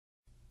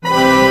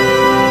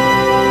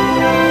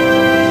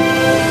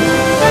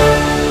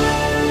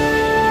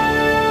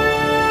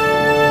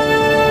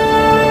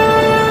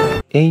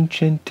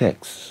Ancient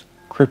texts,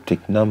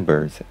 cryptic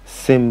numbers,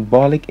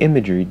 symbolic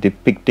imagery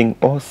depicting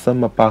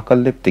awesome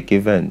apocalyptic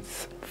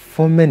events.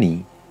 For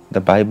many,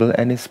 the Bible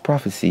and its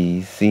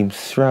prophecies seem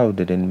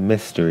shrouded in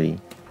mystery.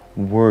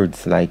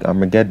 Words like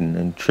Armageddon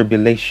and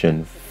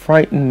tribulation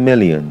frighten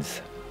millions,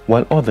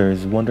 while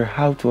others wonder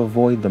how to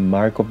avoid the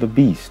mark of the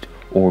beast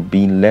or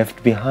being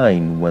left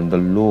behind when the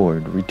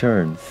Lord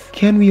returns.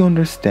 Can we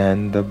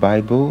understand the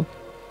Bible?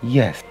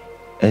 Yes.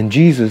 And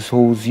Jesus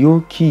holds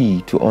your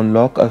key to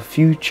unlock a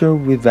future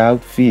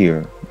without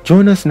fear.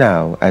 Join us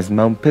now as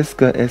Mount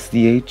Pisgah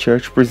SDA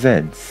Church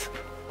presents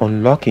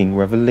Unlocking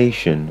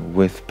Revelation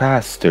with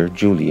Pastor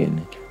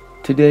Julien.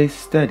 Today's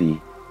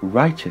study,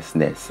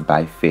 Righteousness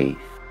by Faith.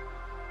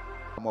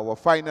 Our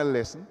final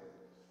lesson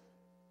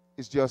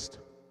is just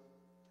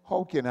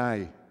how can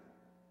I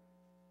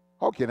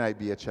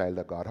be a child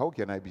of God? How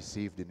can I be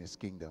saved in His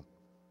kingdom?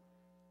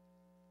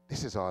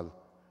 This is all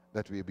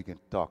that we begin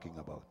talking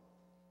about.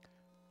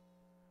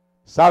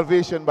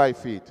 Salvation by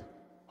faith.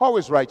 How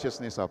is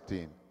righteousness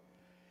obtained?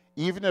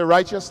 Even the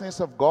righteousness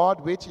of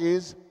God, which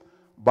is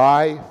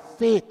by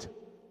faith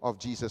of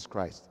Jesus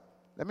Christ.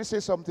 Let me say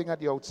something at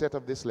the outset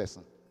of this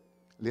lesson.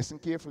 Listen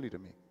carefully to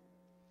me.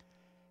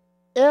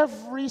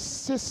 Every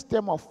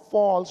system of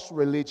false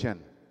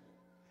religion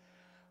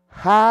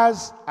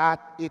has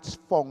at its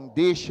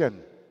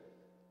foundation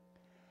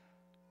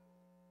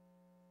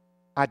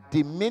a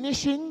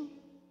diminishing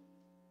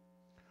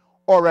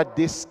or a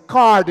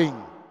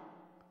discarding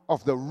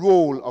of the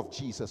role of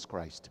Jesus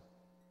Christ.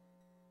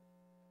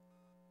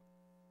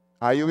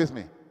 Are you with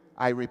me?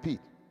 I repeat.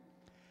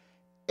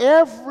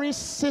 Every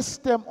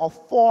system of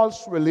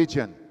false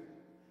religion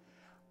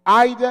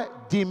either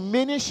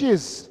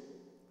diminishes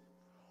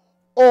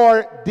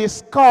or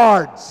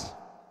discards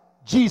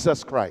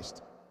Jesus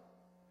Christ.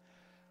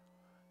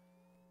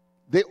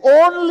 The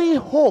only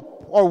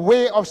hope or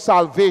way of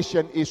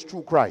salvation is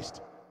through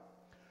Christ.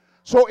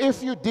 So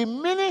if you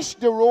diminish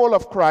the role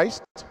of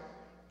Christ,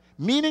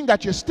 meaning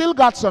that you still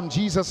got some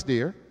Jesus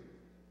there,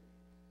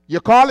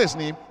 you call His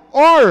name,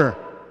 or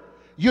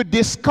you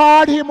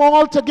discard Him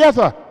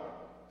altogether,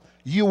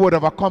 you would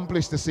have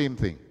accomplished the same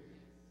thing.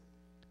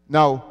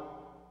 Now,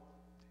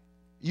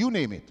 you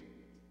name it.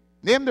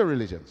 Name the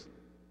religions.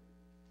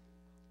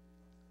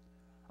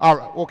 All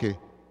right, okay.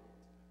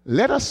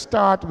 Let us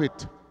start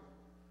with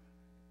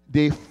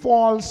the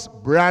false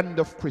brand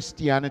of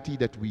Christianity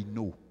that we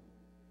know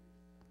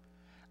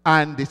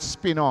and its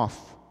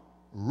spin-off,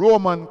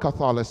 Roman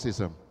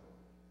Catholicism.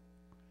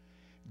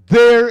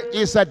 There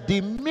is a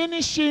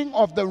diminishing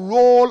of the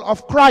role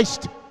of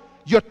Christ.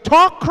 You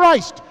talk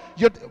Christ,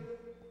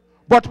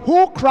 but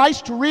who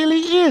Christ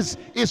really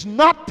is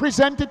not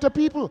presented to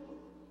people.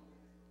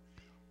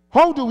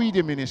 How do we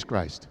diminish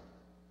Christ?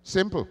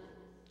 Simple.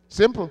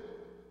 Simple.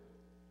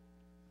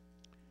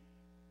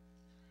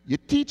 You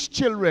teach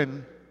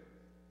children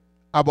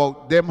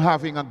about them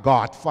having a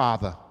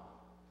godfather.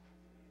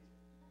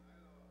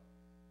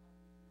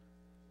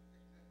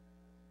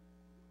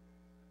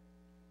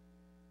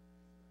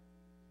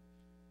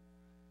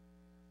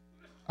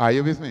 Are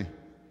you with me?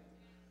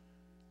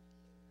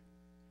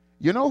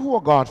 You know who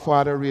a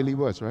godfather really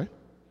was, right?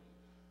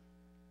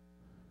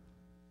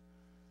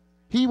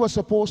 He was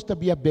supposed to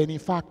be a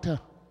benefactor.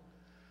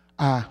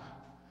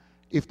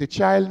 If the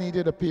child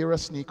needed a pair of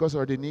sneakers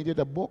or they needed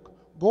a book,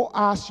 go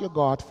ask your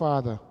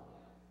godfather.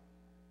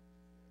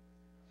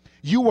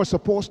 You were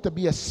supposed to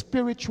be a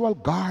spiritual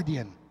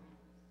guardian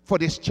for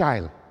this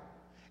child.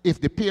 If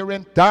the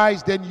parent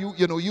dies, then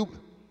you.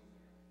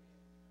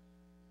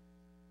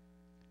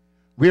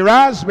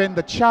 Whereas when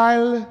the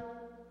child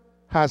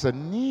has a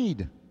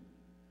need,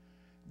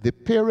 the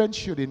parent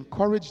should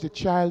encourage the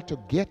child to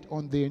get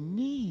on their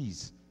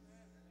knees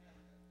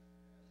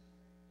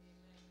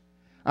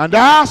and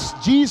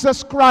ask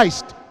Jesus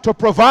Christ to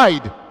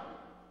provide.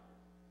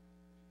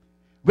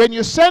 When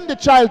you send the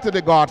child to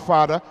the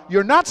godfather,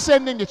 you're not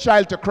sending the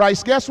child to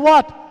Christ. Guess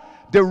what?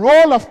 The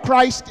role of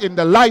Christ in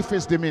the life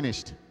is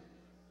diminished.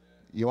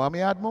 You want me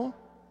to add more?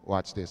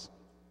 Watch this.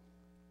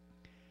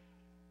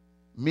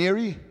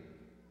 Mary,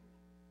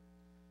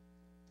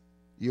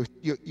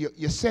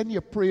 you send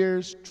your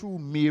prayers through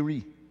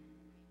Mary.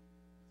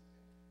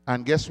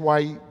 And guess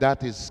why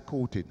that is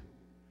quoted?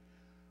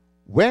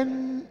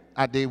 When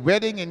at the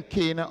wedding in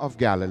Cana of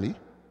Galilee,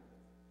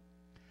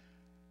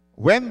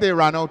 when they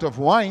ran out of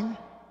wine,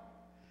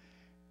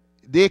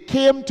 they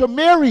came to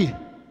Mary.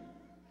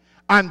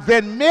 And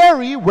then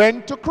Mary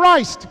went to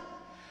Christ.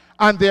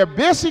 And they're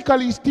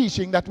basically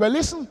teaching that, well,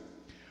 listen,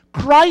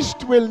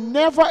 Christ will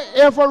never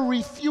ever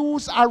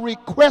refuse a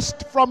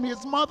request from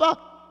His mother.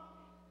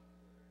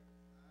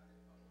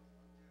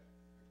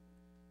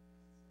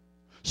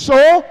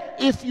 So,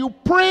 if you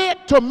pray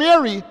to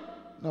Mary,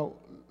 now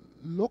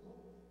look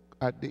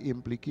at the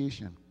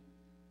implication.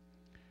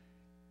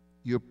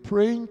 You're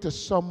praying to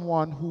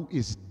someone who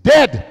is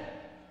dead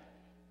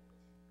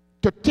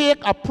to take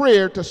a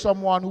prayer to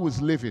someone who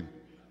is living.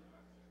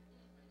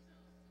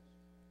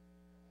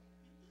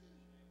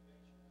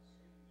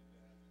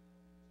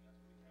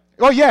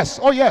 Oh yes,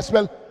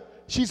 well,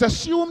 she's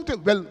assumed,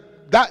 well,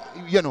 That,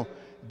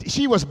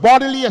 she was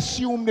bodily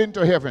assumed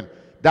into heaven.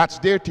 That's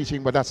their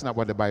teaching, but that's not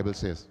what the Bible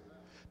says.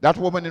 That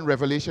woman in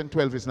Revelation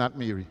 12 is not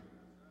Mary.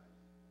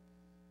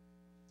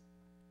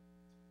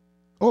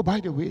 Oh,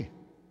 by the way,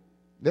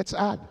 let's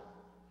add.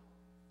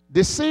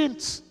 The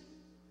saints.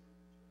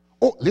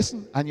 Oh,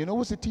 listen, and you know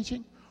what's the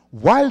teaching?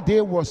 While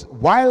they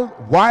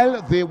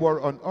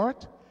were on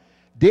earth,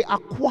 they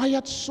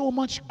acquired so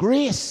much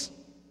grace.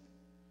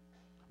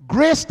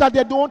 Grace that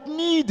they don't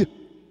need.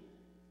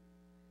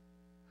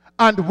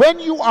 And when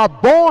you are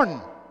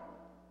born,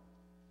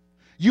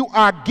 you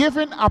are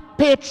given a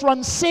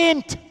patron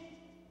saint.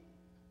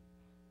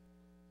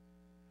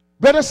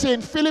 Whether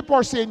St. Philip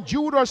or St.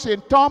 Jude or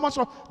St. Thomas,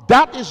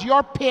 that is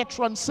your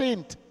patron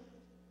saint.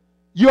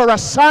 You're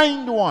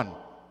assigned one.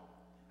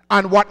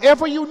 And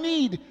whatever you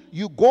need,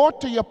 you go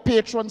to your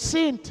patron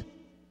saint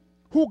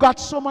who got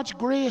so much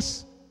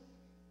grace.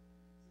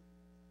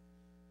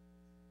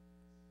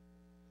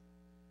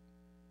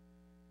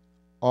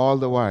 All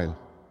the while.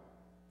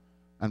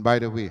 And by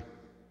the way,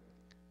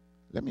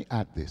 let me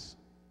add this.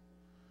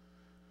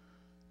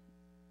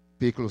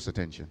 Pay close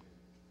attention.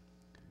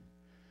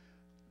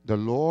 The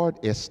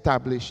Lord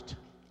established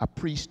a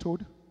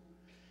priesthood.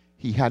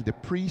 He had the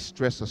priest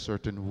dress a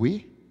certain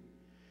way.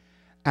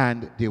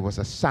 And there was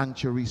a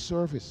sanctuary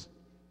service.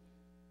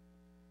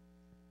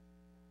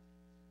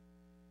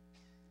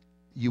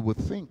 You would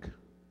think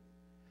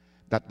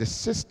that the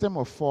system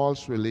of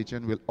false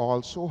religion will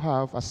also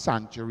have a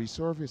sanctuary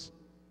service.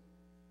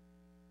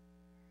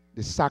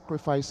 The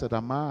sacrifice at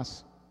a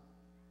mass.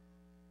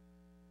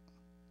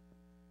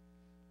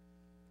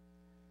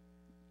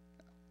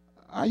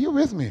 Are you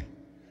with me?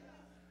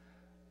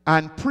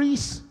 And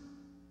priests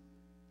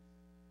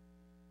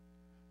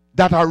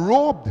that are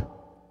robed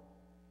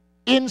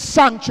in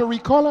sanctuary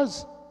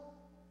colors.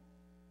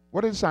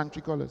 What are the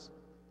sanctuary colors?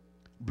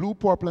 Blue,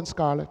 purple, and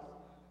scarlet.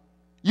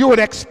 You would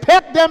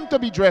expect them to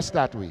be dressed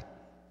that way.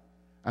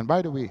 And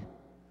by the way,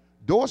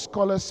 those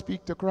colors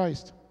speak to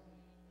Christ.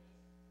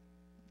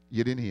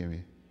 You didn't hear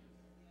me.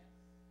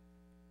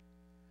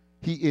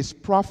 He is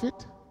prophet,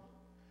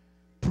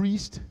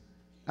 priest,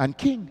 and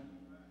king.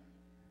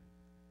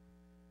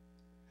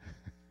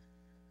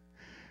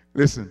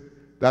 Listen,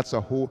 that's a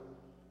whole...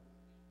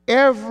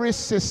 Every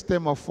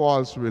system of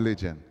false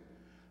religion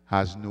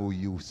has no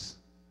use,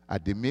 a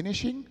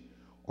diminishing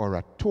or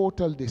a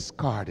total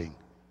discarding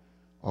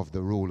of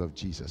the role of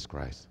Jesus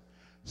Christ.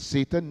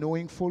 Satan,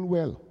 knowing full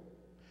well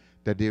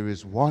that there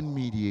is one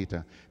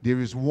mediator, there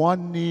is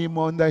one name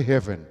under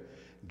heaven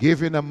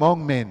given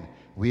among men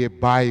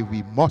whereby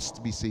we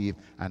must be saved,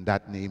 and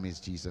that name is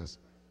Jesus.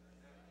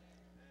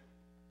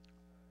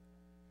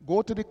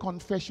 Go to the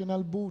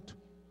confessional booth.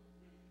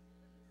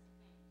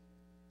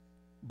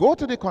 Go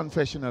to the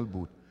confessional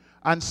booth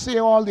and say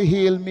all the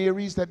Hail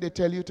Marys that they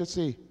tell you to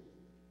say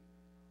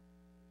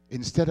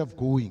instead of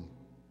going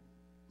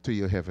to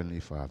your Heavenly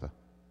Father.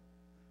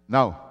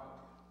 Now,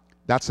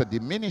 that's a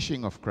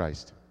diminishing of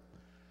Christ.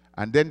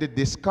 And then the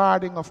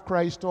discarding of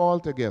Christ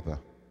altogether.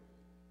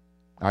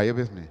 Are you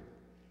with me?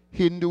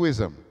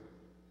 Hinduism.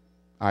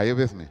 Are you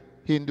with me?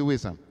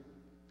 Hinduism.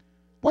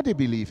 What they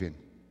believe in?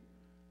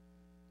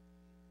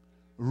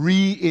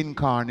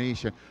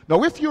 Reincarnation.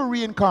 Now, if you're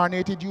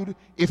reincarnated,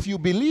 if you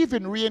believe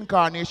in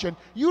reincarnation,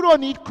 you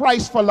don't need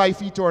Christ for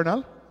life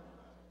eternal.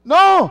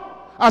 No.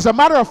 As a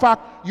matter of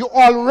fact, you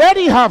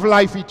already have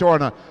life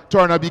eternal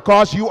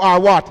because you are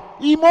what?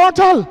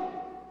 Immortal.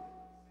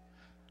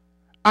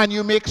 And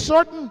you make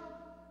certain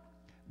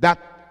that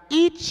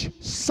each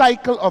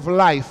cycle of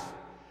life,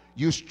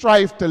 you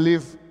strive to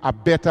live a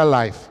better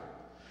life.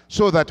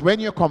 So that when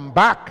you come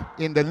back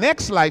in the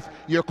next life,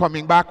 you're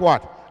coming back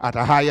what? At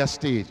a higher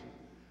stage.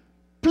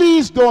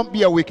 Please don't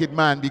be a wicked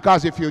man,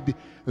 because if you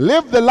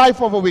live the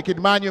life of a wicked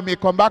man, you may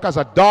come back as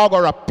a dog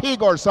or a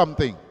pig or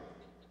something.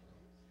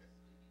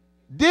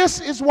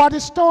 This is what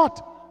is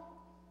taught.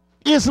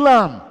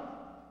 Islam.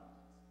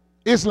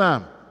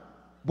 Islam.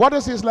 What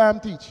does Islam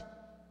teach?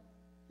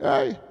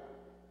 Hey,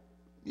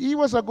 he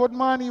was a good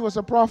man, he was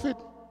a prophet.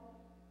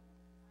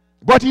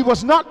 But he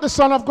was not the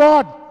Son of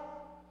God.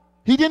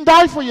 He didn't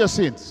die for your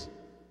sins.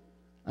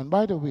 And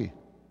by the way,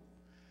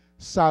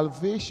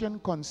 salvation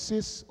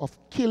consists of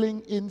killing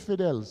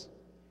infidels.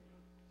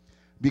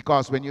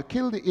 Because when you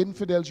kill the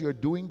infidels, you're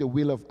doing the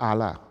will of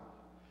Allah.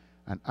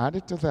 And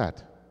added to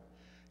that,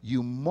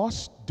 you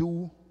must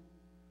do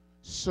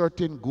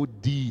certain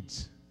good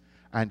deeds.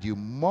 And you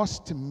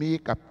must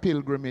make a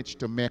pilgrimage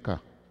to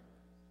Mecca.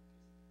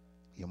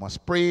 You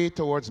must pray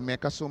towards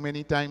Mecca so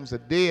many times a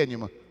day. And you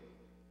must...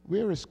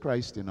 Where is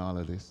Christ in all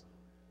of this?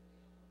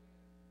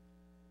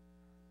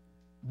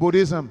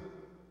 Buddhism.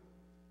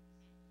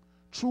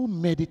 Through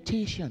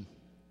meditation,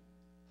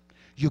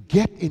 you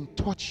get in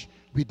touch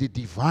with the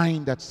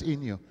divine that's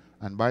in you.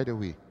 And by the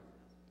way,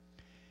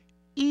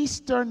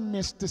 Eastern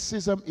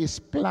mysticism is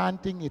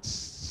planting its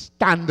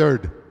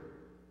standard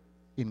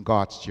in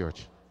God's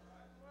church.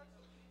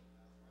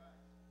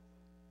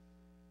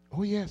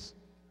 Oh yes.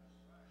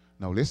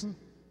 Now listen.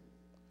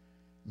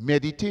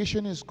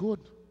 Meditation is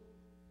good.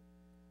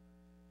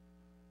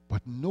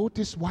 But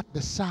notice what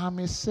the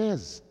psalmist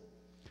says.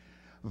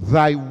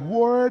 Thy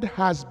word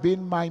has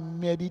been my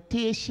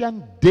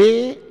meditation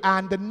day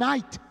and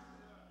night.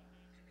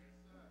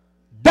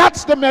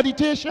 That's the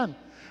meditation.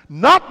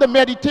 Not the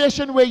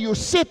meditation where you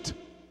sit.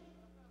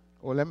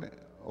 Oh, let me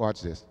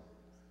watch this.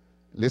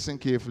 Listen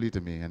carefully to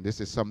me. And this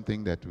is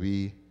something that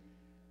we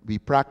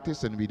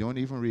practice and we don't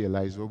even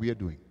realize what we are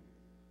doing.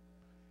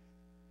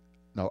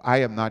 Now, I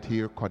am not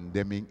here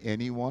condemning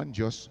anyone,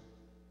 just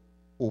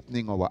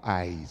opening our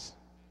eyes.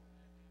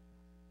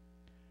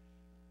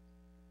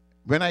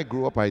 When I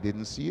grew up, I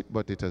didn't see it,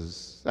 but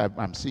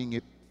I'm seeing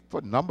it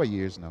for a number of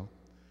years now.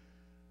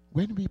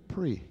 When we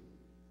pray,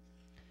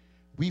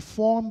 we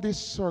form this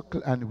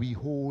circle and we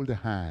hold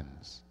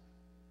hands.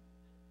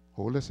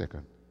 Hold a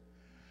second.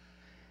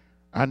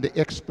 And the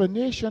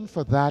explanation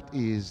for that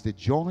is the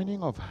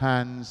joining of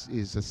hands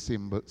is a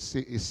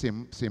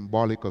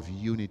symbolic of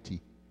unity.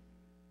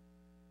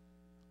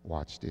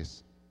 Watch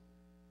this.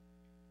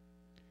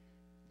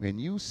 When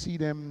you see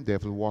them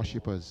devil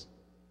worshippers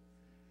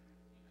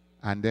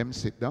and them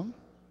sit down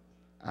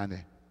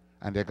and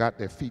they got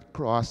their feet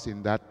crossed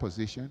in that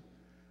position,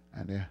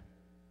 and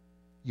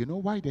you know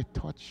why they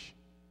touch?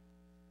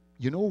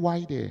 You know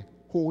why they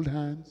hold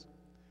hands?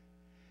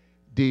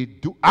 They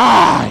do.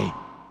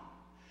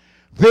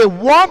 They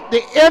want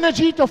the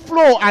energy to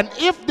flow, and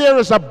if there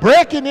is a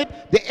break in it,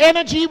 the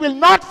energy will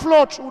not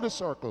flow through the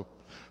circle.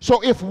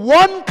 So if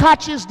one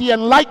catches the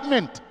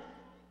enlightenment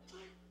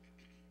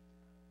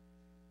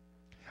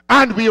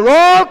and we're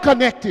all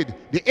connected,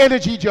 the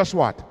energy just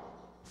what?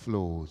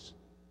 Flows.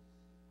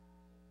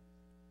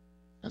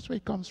 That's where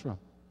it comes from.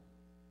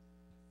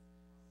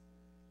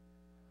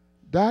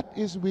 That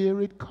is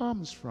where it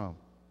comes from.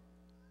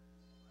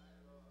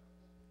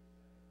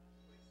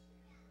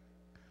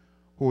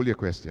 Hold your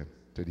question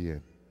to the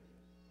end.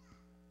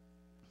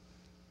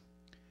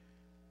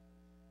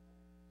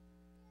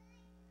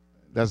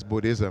 That's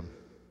Buddhism.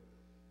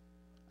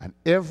 And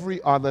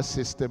every other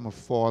system of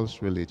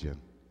false religion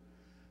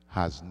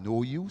has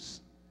no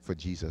use for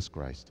Jesus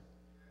Christ.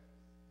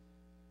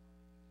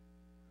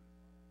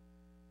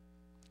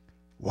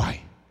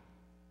 Why?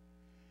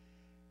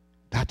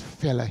 That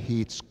fella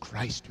hates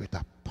Christ with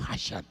a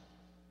passion.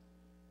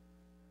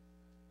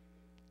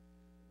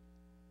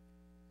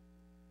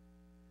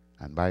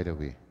 And by the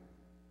way,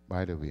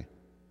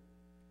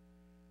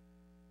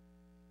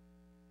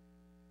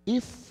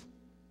 if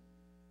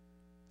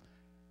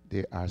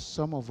there are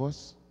some of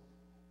us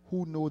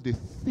who know the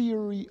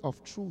theory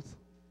of truth,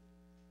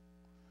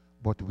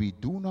 but we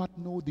do not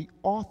know the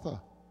author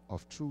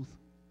of truth.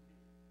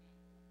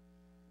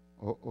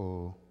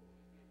 Uh-oh.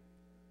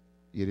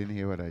 You didn't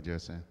hear what I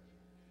just said?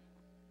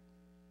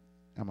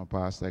 I'm a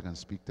pastor. I can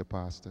speak to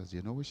pastors.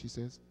 You know what she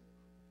says?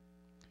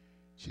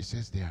 She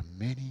says there are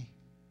many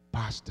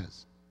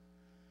pastors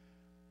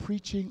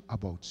preaching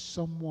about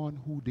someone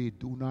who they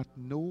do not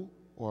know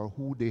or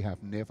who they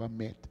have never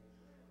met.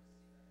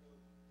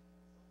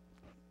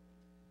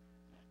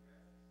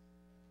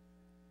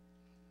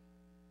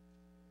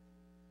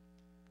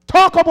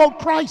 Talk about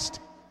Christ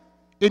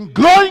in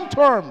glowing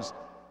terms.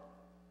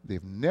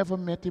 They've never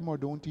met him or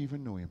don't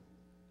even know him.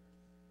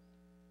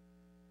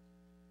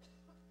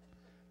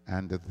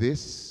 And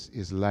this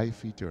is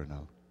life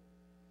eternal.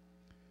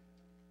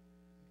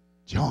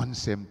 John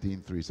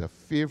 17:3 is a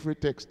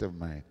favorite text of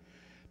mine.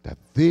 That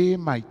they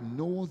might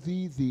know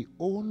thee, the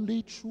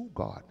only true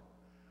God,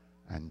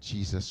 and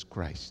Jesus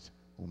Christ,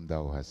 whom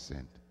thou hast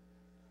sent.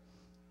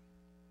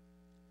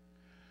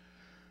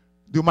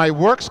 Do my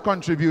works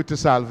contribute to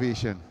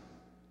salvation?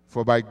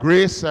 For by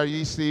grace are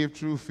ye saved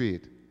through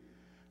faith,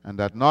 and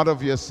that not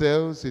of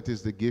yourselves, it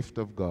is the gift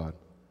of God,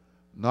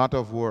 not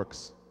of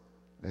works,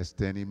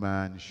 lest any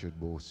man should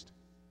boast.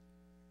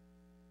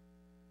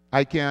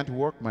 I can't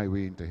work my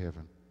way into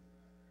heaven.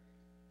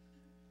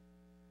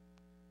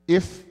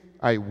 If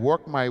I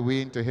work my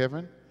way into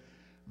heaven,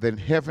 then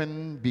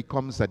heaven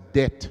becomes a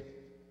debt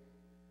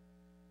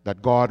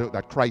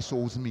that Christ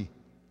owes me.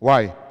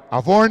 Why?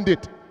 I've earned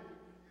it.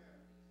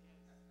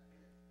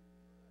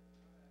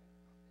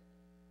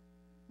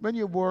 When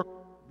you work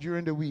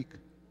during the week,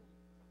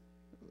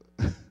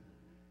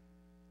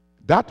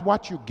 that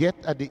what you get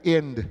at the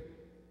end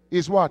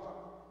is what?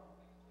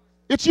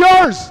 It's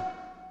yours.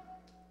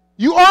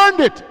 You earned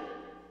it.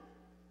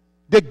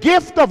 The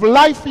gift of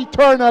life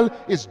eternal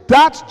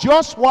that's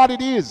just what it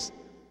is.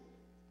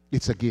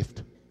 It's a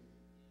gift.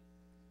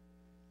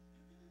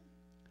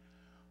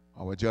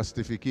 Our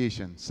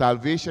justification.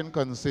 Salvation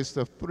consists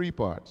of three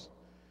parts.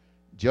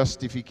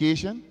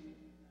 Justification,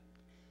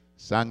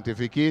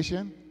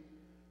 sanctification,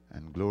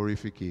 and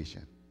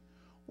glorification.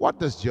 What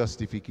does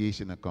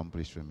justification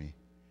accomplish for me?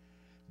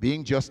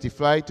 Being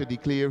justified to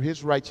declare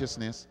his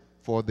righteousness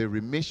for the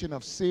remission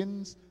of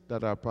sins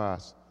that are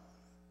past.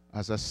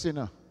 As a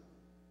sinner,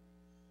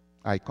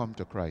 I come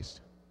to Christ,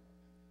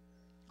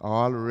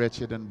 all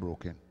wretched and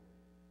broken.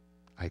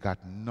 I got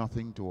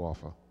nothing to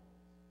offer.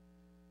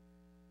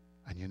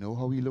 And you know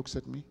how he looks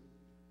at me?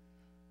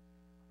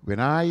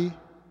 Let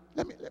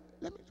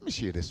me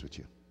share this with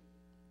you.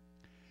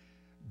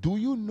 Do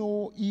you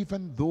know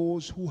even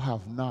those who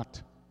have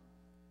not,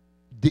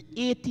 the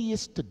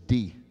atheists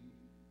today,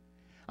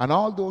 and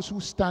all those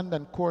who stand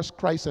and curse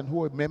Christ and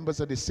who are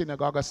members of the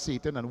synagogue of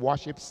Satan and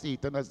worship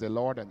Satan as their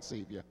Lord and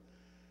Savior,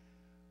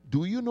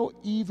 do you know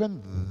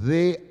even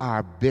they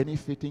are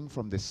benefiting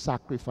from the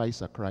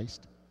sacrifice of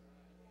Christ?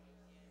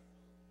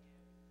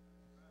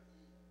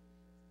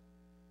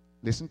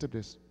 Listen to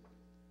this.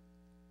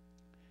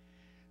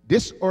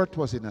 This earth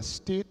was in a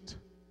state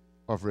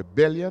of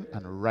rebellion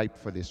and ripe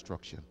for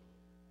destruction.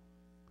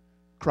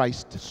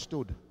 Christ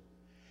stood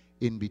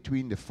in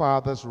between the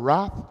Father's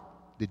wrath,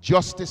 the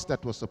justice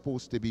that was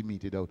supposed to be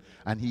meted out,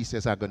 and he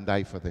says, I'm going to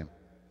die for them.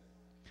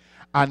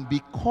 And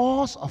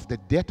because of the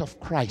death of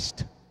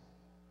Christ,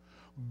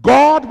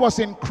 God was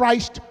in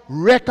Christ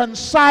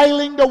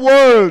reconciling the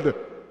world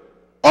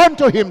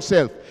unto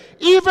himself.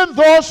 Even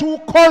those who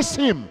curse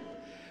him,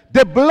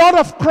 the blood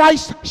of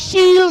Christ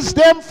shields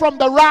them from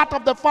the wrath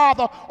of the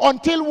Father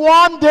until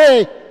one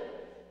day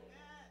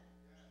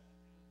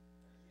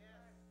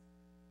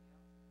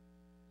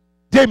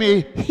they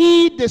may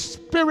heed the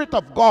Spirit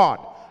of God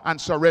and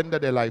surrender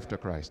their life to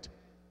Christ.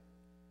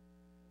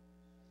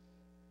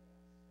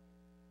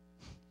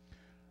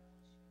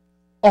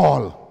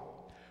 All.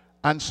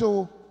 And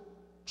so,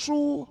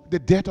 through the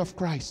death of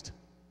Christ,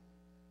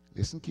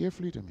 listen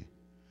carefully to me,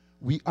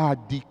 we are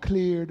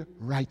declared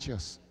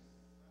righteous.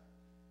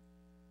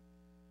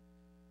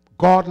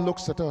 God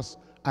looks at us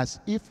as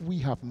if we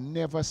have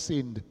never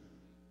sinned.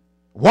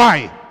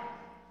 Why?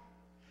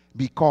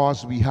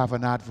 Because we have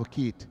an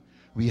advocate.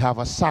 We have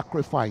a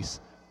sacrifice,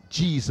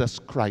 Jesus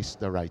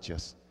Christ the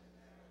righteous.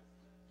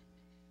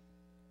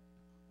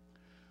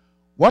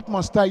 What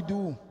must I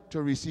do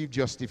to receive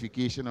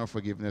justification or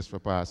forgiveness for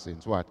past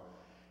sins? What?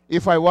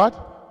 If I what?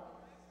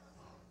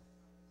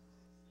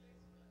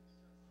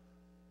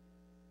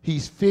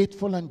 He's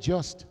faithful and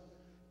just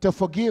to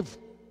forgive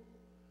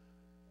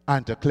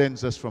and to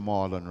cleanse us from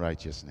all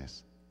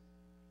unrighteousness.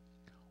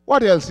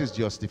 What else is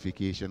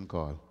justification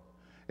called?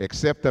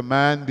 Except a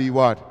man be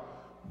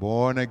what?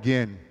 Born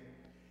again.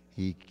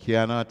 He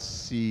cannot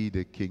see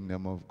the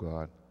kingdom of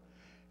God.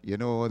 You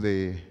know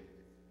the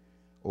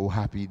oh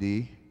happy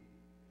day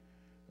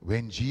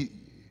when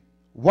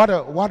what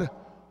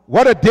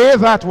a day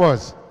that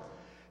was.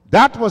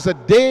 That was a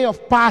day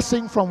of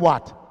passing from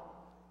what?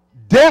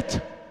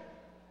 Death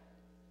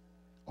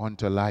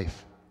unto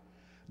life.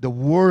 The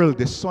world,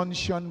 the sun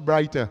shone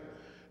brighter.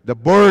 The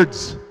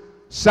birds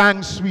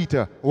sang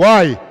sweeter.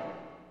 Why?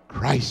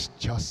 Christ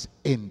just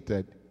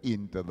entered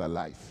into the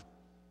life.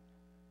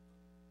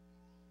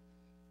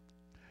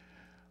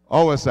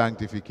 Our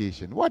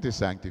sanctification. What is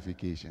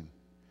sanctification?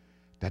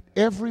 That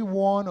every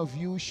one of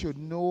you should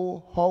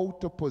know how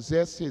to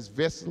possess his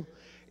vessel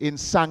in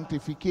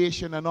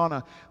sanctification and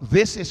honor.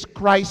 This is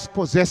Christ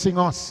possessing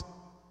us.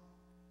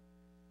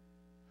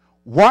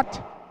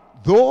 What?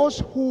 Those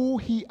who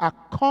he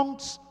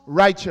accounts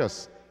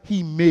righteous,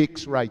 he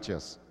makes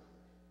righteous.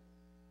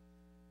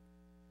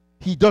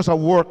 He does a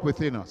work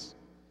within us.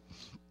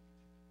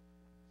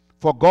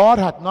 For God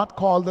hath not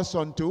called us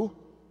unto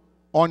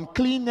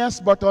uncleanness,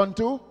 but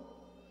unto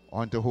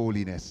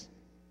holiness.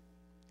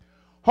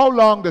 How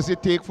long does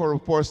it take for a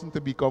person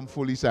to become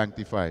fully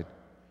sanctified?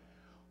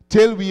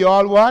 Till we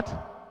all what?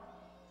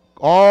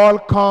 All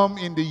come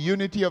in the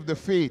unity of the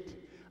faith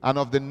and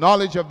of the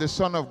knowledge of the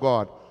Son of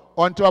God,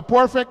 unto a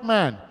perfect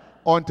man,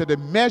 unto the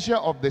measure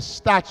of the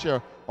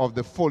stature of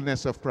the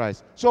fullness of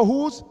Christ. So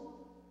who's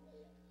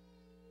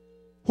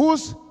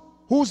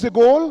the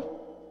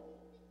goal?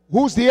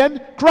 Who's the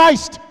end?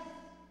 Christ.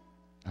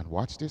 And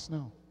watch this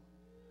now.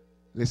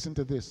 Listen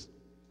to this.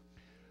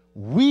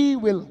 We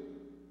will,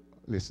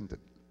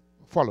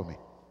 follow me.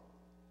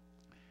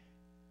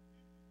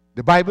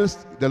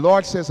 The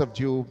Lord says of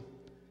Job,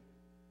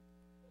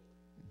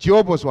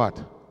 Job was what?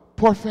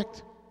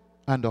 Perfect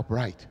and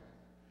upright.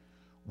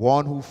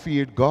 One who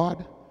feared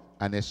God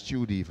and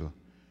eschewed evil.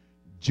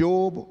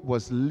 Job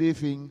was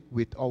living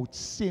without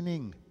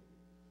sinning.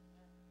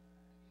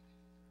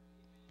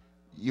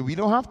 We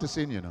don't have to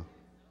sin, you know.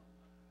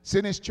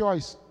 Sin is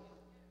choice.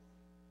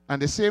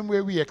 And the same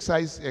way we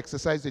exercise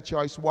the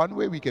choice one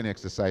way, we can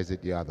exercise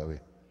it the other way.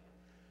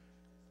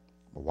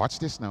 But watch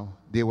this now.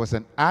 There was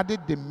an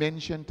added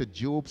dimension to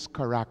Job's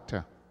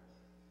character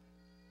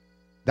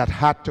that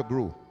had to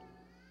grow.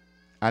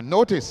 And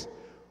notice,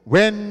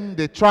 when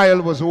the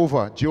trial was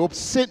over, Job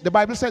sinned. The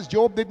Bible says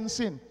Job didn't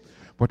sin.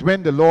 But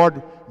when the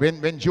Lord,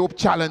 when Job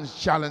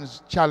challenged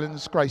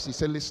Christ, he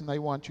said, listen, I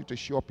want you to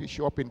show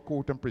up in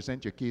court and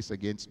present your case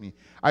against me.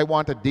 I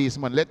want a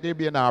daysman. Let there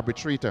be an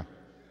arbitrator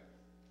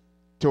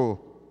to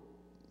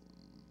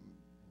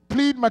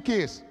plead my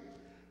case.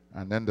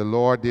 And then the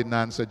Lord didn't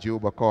answer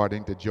Job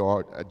according to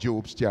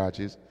Job's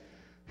charges.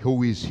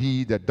 Who is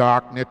he that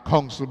darkeneth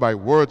counsel by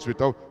words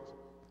without?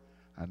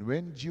 And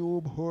when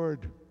Job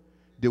heard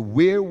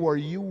where were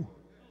you?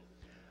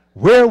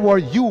 Where were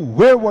you?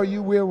 Where were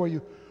you? Where were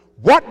you?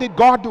 What did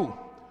God do?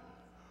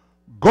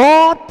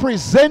 God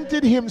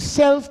presented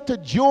himself to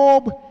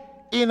Job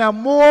in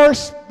more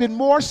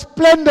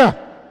splendor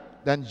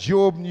than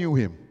Job knew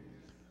him.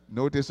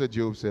 Notice that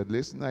Job said,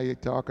 listen, I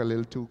talk a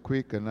little too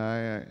quick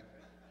and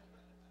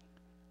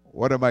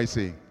what am I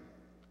saying?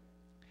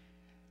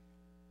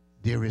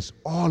 There is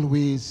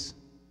always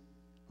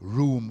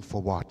room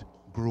for what?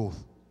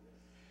 Growth.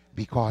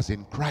 Because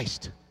in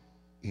Christ,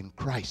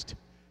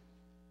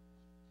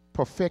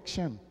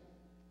 perfection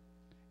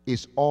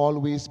is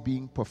always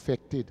being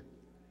perfected.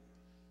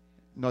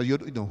 No,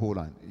 hold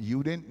on.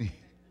 You didn't.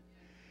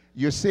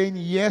 You're saying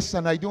yes,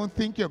 and I don't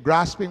think you're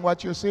grasping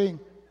what you're saying.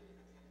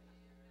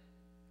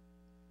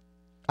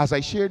 As I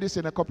shared this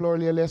in a couple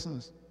earlier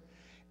lessons,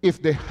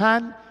 if the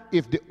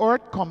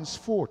earth comes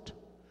forth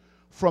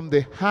from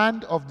the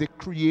hand of the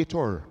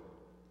Creator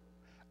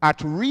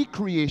at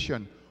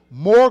recreation,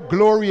 more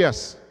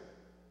glorious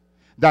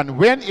than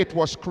when it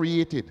was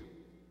created.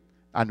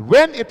 And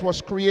when it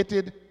was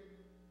created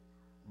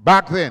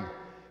back then,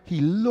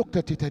 he looked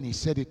at it and he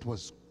said it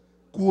was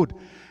good.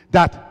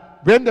 That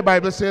when the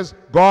Bible says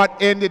God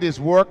ended his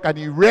work and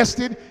he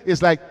rested,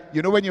 it's like,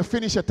 you know, when you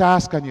finish a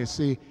task and you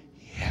say,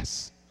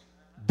 yes.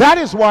 That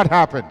is what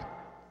happened.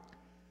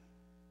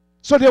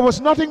 So there was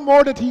nothing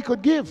more that he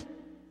could give.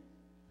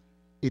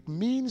 It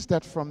means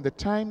that from the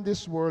time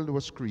this world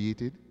was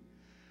created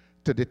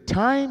to the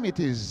time it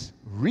is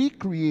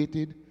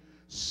recreated,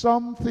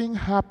 something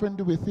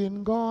happened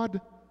within God.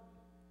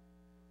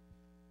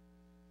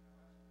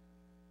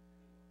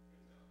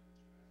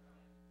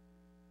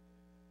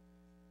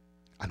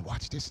 And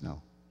watch this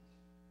now.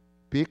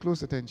 Pay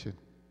close attention.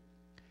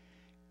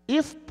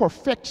 If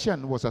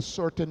perfection was a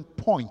certain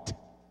point,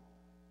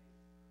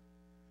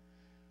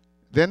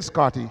 then,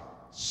 Scotty,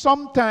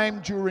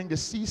 sometime during the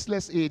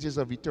ceaseless ages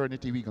of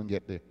eternity, we can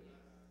get there.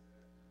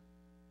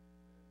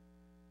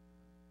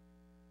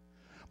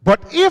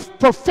 But if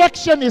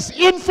perfection is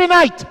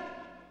infinite,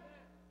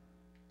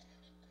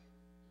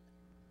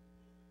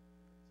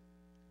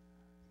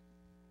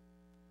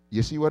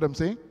 you see what I'm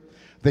saying?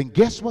 Then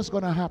guess what's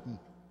going to happen?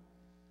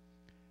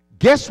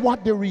 Guess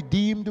what the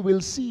redeemed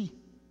will see?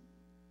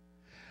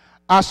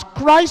 As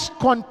Christ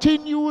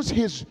continues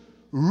his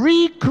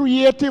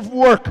recreative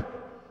work,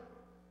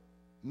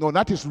 no,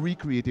 not his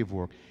recreative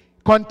work,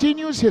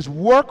 continues his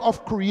work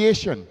of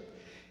creation.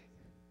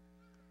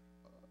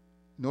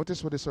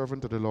 Notice what the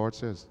servant of the Lord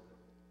says.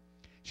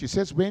 She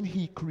says, when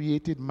he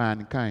created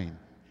mankind,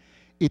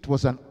 it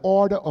was an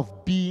order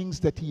of beings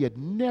that he had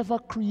never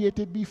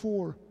created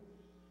before.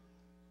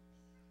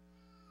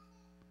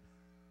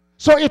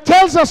 So it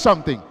tells us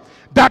something,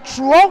 that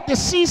throughout the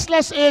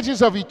ceaseless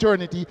ages of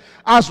eternity,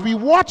 as we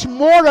watch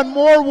more and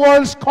more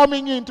worlds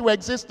coming into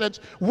existence,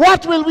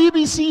 what will we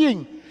be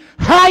seeing?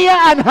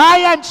 Higher and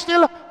higher and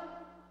still.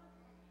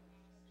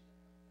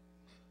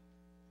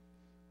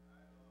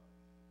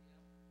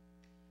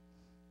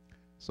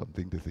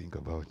 Something to think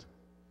about.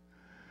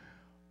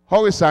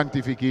 How is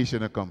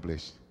sanctification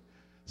accomplished?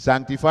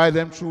 Sanctify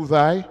them through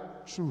thy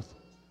truth.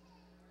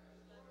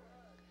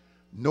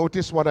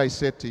 Notice what I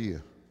said to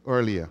you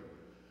earlier.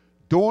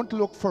 Don't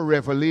look for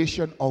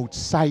revelation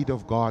outside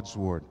of God's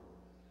word.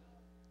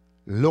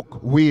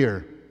 Look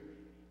where?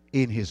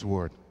 In his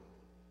word.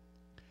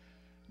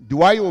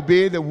 Do I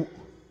obey the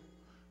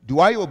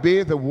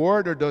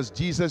word, or does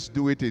Jesus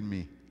do it in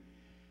me?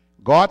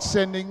 God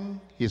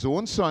sending his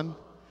own son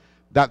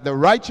that the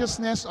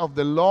righteousness of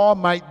the law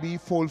might be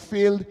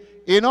fulfilled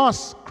in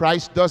us.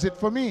 Christ does it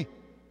for me.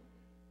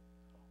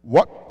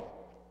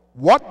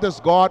 What does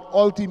God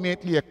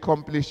ultimately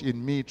accomplish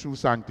in me through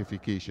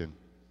sanctification?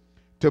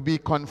 To be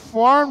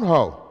conformed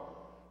how?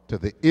 To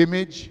the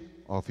image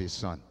of his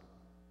son.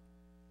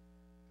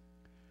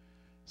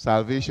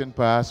 Salvation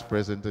past,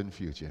 present, and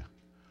future.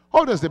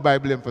 How does the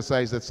Bible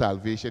emphasize that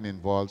salvation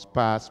involves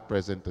past,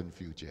 present, and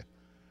future?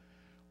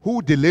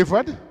 Who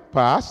delivered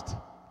past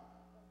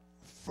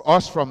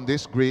us from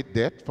this great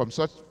debt,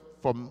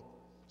 from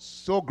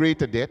so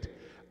great a debt,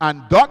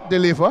 and doth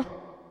deliver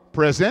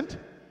present,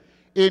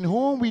 in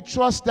whom we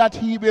trust that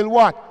he will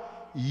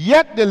what?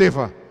 Yet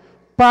deliver.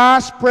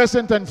 Past,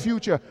 present, and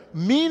future.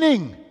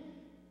 Meaning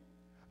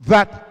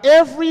that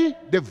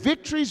the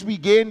victories we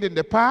gained in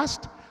the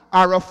past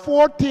are a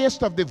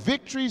foretaste of the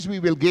victories we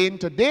will gain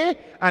today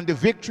and the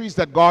victories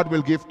that God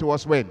will give to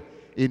us when?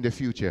 In the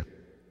future.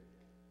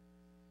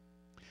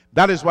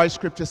 That is why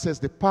Scripture says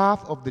the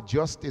path of the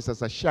just is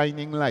as a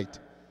shining light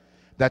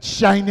that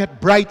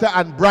shineth brighter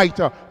and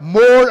brighter,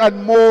 more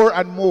and more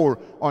and more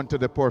unto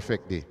the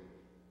perfect day.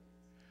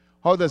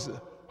 How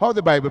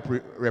the Bible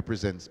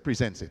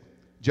presents it?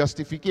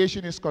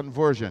 Justification is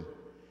conversion.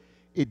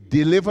 It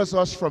delivers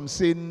us from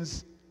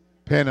sin's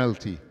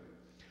penalty.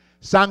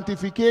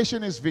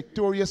 Sanctification is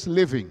victorious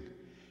living.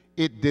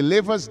 It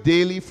delivers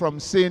daily from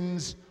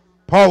sin's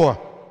power.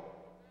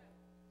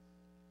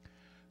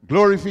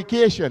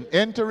 Glorification,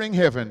 entering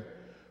heaven,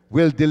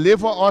 will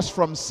deliver us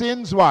from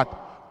sin's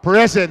what?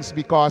 Presence,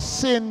 because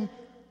sin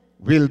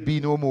will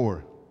be no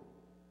more.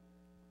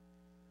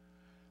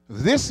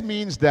 This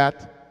means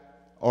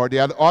that, or the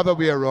other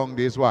way around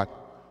is what?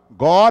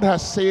 God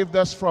has saved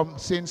us from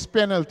sin's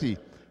penalty,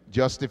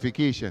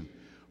 justification.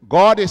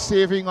 God is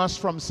saving us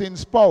from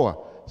sin's power,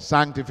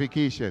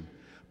 sanctification.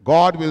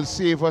 God will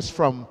save us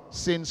from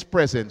sin's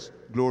presence,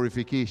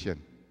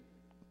 glorification.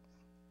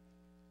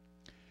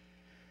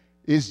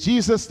 Is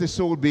Jesus the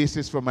sole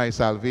basis for my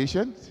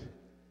salvation?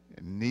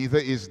 Neither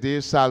is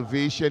there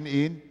salvation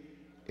in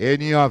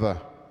any other.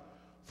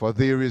 For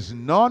there is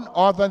none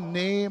other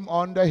name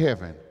under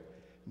heaven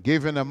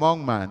given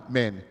among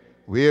men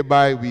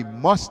whereby we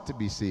must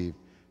be saved,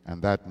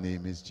 and that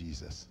name is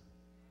Jesus.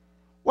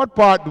 What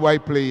part do I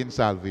play in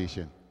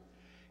salvation?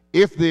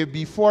 If there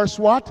be first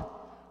what?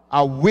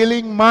 A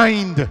willing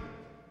mind.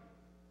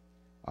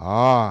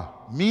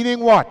 Meaning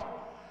what?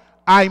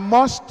 I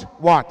must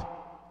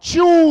what?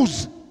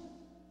 Choose.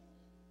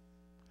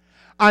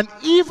 And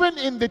even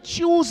in the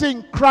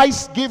choosing,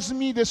 Christ gives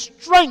me the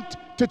strength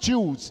to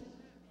choose.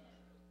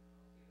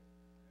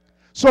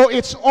 So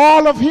it's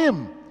all of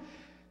Him.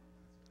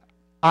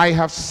 I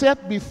have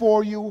set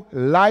before you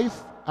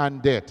life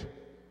and death.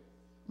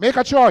 Make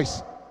a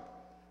choice.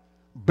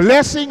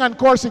 Blessing and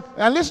cursing.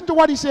 And listen to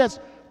what He says.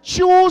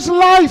 Choose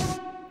life.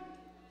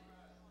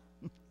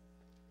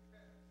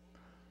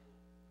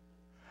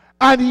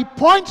 And He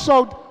points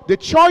out the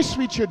choice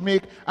we should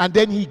make, and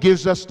then He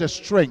gives us the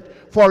strength.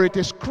 For it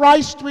is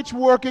Christ which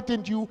worketh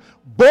in you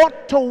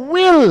both to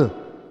will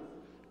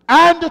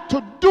and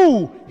to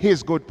do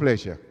His good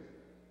pleasure.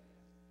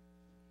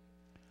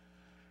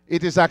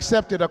 It is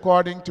accepted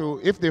according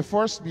to, if there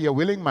first be a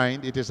willing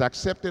mind, it is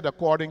accepted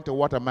according to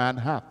what a man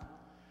hath,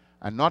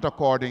 and not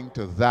according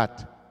to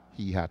that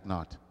he hath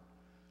not.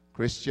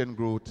 Christian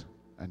growth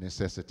a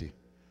necessity.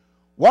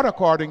 What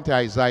according to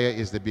Isaiah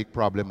is the big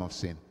problem of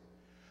sin?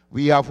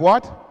 We have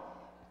what?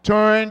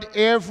 Turned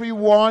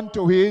everyone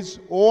to his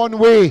own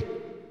way.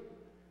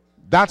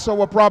 That's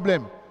our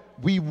problem.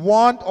 We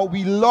want or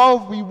we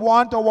love, we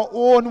want our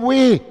own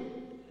way.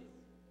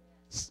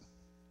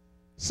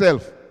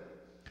 Self.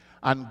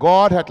 And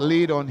God hath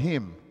laid on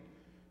Him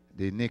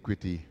the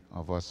iniquity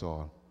of us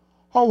all.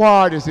 How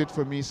hard is it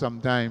for me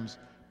sometimes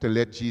to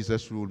let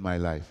Jesus rule my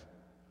life?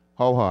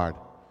 How hard?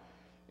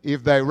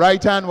 If thy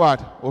right hand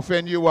what?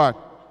 Offend you what?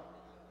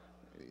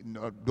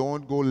 No,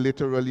 don't go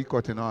literally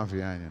cutting off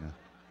your hand, you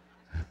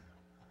know.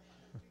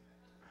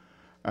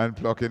 And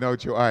plucking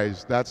out your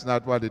eyes. That's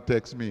not what the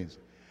text means.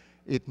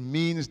 It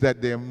means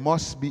that there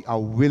must be a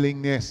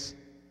willingness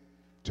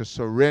to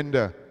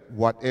surrender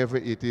whatever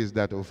it is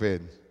that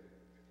offends.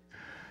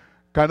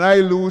 Can I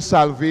lose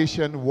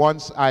salvation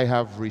once I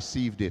have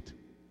received it?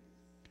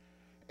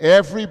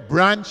 Every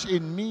branch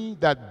in me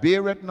that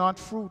beareth not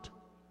fruit,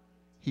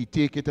 He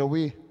taketh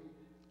away.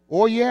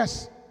 Oh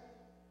yes.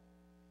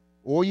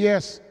 Oh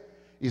yes.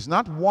 Is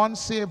not one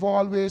saved,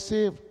 always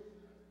saved?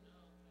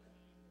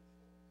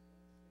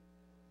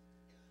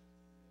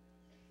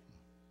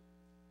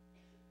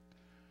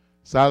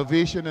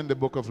 Salvation in the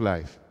book of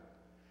life.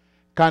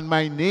 Can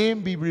my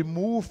name be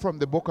removed from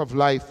the book of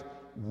life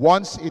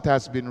once it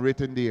has been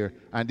written there?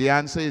 And the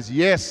answer is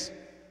yes.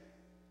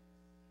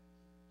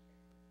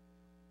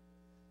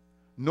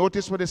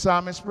 Notice what the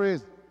psalmist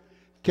prays.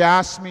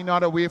 Cast me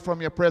not away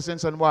from your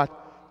presence, and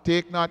what?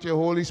 Take not your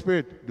Holy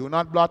Spirit. Do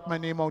not blot my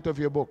name out of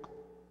your book.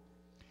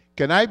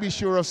 Can I be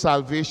sure of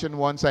salvation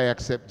once I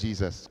accept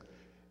Jesus?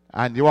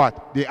 And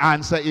what? The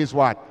answer is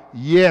what?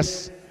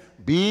 Yes.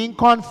 Being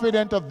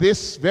confident of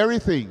this very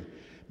thing,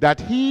 that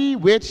He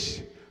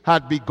which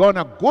had begun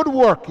a good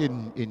work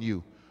in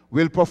you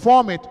will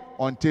perform it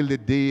until the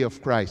day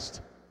of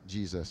Christ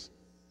Jesus.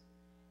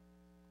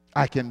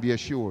 I can be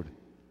assured.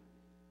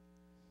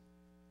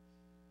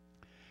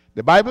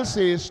 The Bible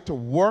says to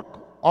work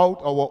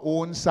out our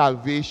own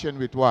salvation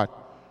with what?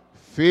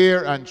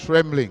 Fear and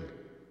trembling.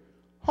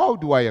 How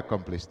do I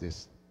accomplish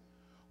this?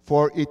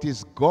 For it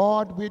is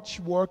God which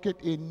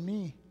worketh in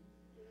me,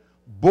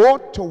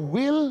 both to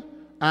will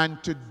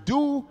and to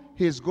do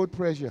His good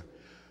pleasure.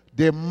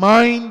 The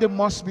mind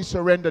must be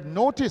surrendered.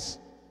 Notice,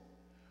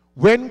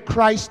 when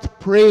Christ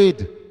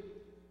prayed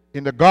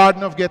in the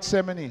Garden of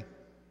Gethsemane,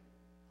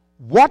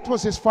 what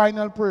was His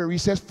final prayer? He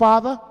says,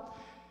 Father,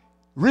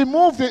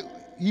 remove the...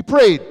 He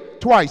prayed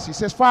twice. He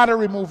says, Father,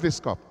 remove this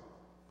cup.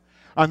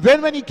 And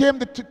then when He came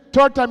the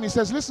third time, He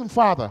says, listen,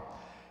 Father,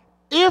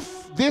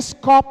 if this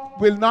cup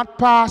will not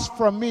pass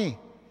from me,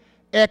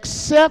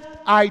 except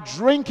I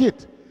drink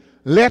it,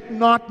 let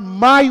not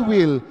my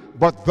will,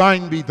 but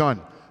thine be done.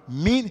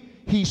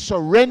 He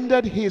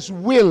surrendered His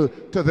will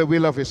to the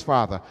will of His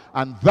Father.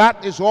 And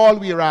that is all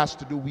we are asked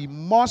to do. We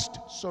must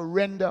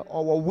surrender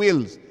our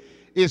wills.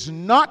 It's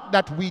not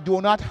that we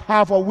do not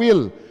have a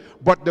will,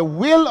 but the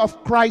will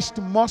of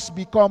Christ must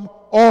become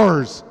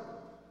ours.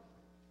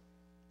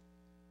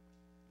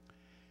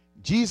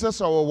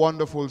 Jesus, our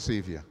wonderful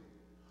Savior.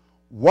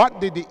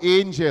 What did the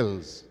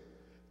angels,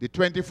 the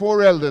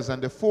 24 elders,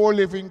 and the 4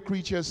 living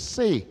creatures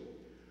say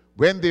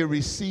when they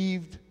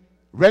reviewed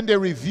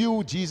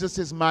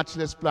Jesus'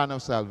 matchless plan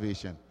of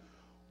salvation?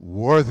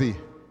 Worthy.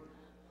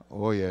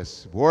 Oh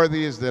yes,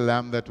 worthy is the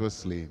Lamb that was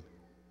slain.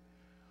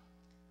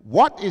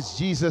 What is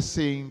Jesus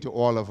saying to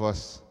all of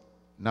us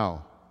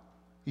now?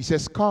 He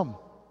says, come.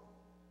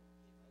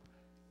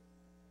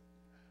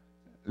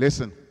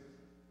 Listen.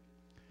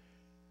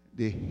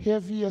 the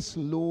heaviest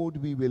load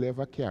we will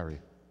ever carry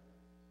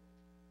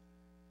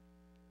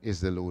is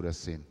the load of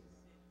sin.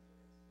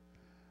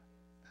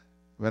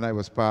 When I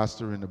was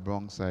pastor in the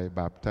Bronx, I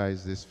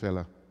baptized this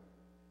fella.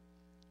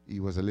 He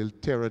was a little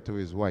terror to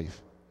his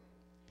wife.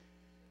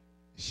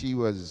 She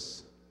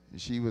was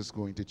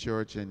going to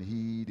church and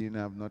he didn't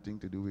have nothing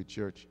to do with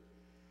church.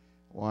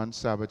 One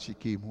Sabbath she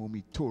came home,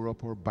 he tore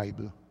up her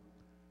Bible.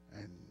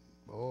 And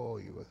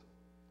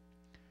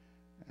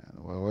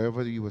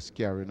however he was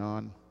carrying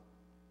on,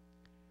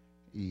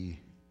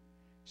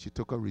 she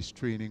took a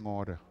restraining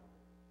order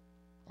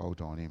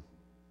out on him.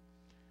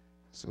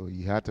 So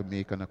he had to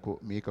make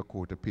a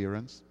court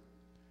appearance.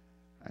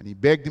 And he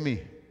begged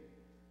me,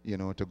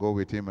 to go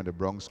with him at the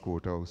Bronx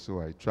courthouse. So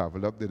I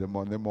traveled up there the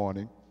Monday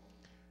morning.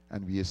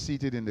 And we are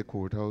seated in the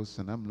courthouse,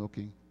 and I'm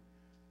looking.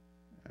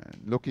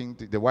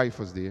 The wife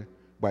was there,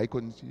 but I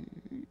couldn't see.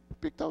 He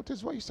picked out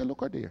his wife. He said, "Look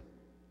her there."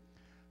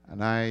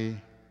 And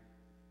I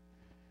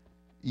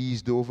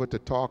eased over to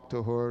talk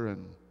to her,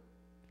 and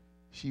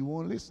she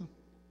won't listen.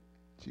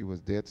 She was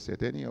dead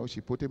set. Anyhow,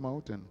 she put him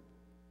out, and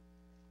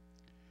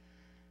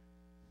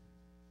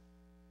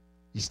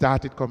he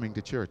started coming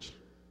to church.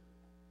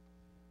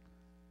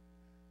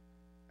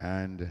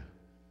 And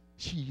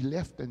she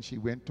left, and she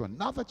went to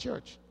another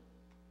church.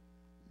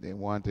 They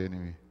didn't want it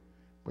anyway.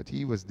 But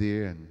he was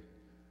there, and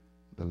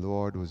the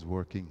Lord was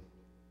working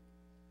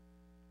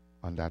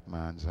on that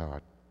man's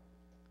heart.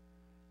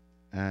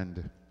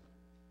 And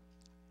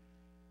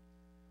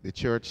the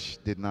church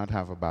did not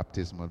have a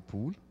baptismal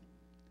pool.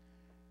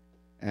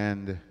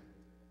 And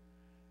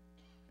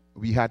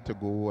we had to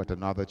go at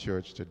another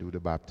church to do the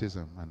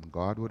baptism. And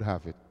God would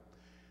have it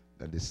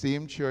that the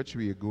same church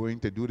we are going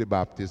to do the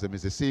baptism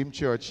is the same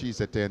church she's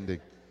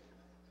attending.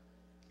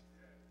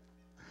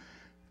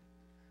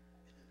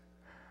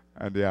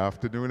 And the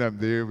afternoon I'm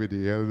there with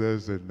the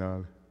elders and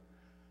all.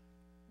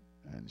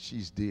 And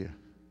she's there.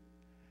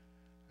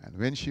 And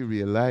when she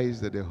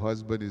realized that the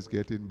husband is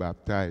getting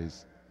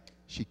baptized,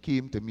 she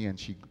came to me and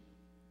she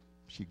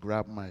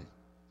grabbed my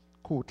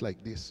coat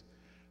like this.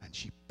 And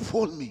she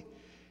pulled me.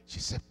 She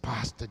said,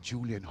 "Pastor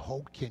Julien,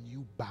 how can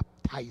you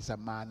baptize a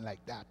man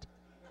like that?"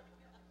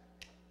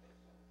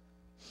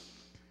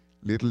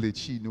 Little did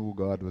she know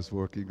God was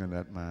working on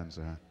that man's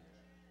heart.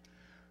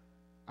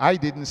 I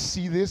didn't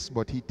see this,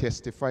 but he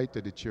testified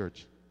to the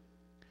church.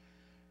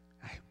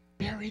 I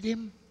buried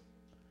him,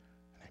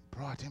 and I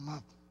brought him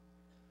up.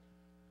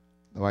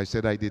 No, I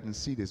said I didn't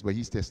see this, but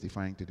he's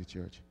testifying to the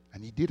church.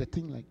 And he did a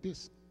thing like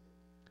this.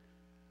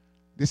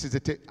 This is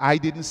I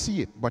didn't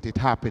see it, but it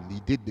happened.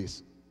 He did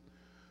this.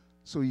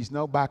 So he's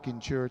now back in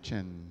church,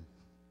 and,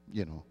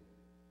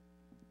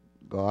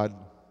 God,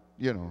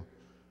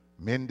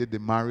 mended the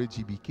marriage.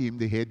 He became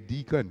the head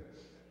deacon.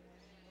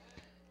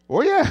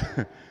 Oh,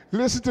 yeah.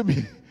 Listen to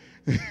me.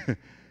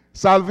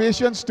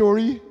 Salvation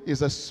story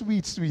is a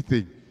sweet, sweet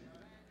thing.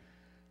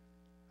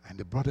 And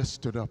the brother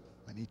stood up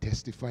and he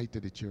testified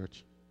to the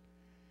church.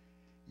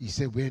 He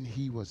said when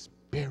he was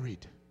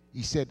buried,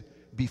 he said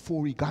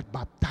before he got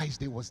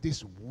baptized, there was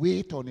this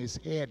weight on his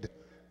head.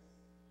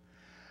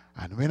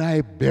 And when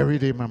I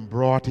buried him and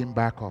brought him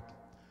back up,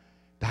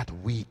 that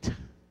weight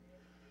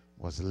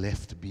was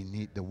left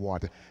beneath the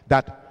water.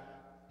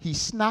 That he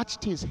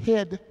snatched his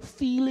head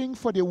feeling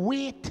for the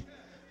weight.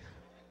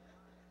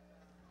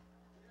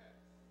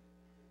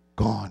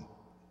 Gone.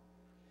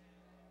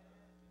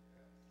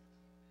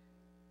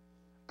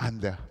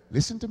 And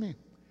listen to me,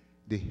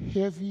 the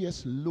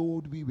heaviest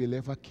load we will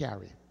ever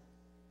carry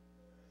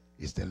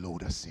is the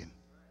load of sin.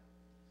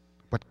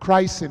 But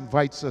Christ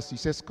invites us. He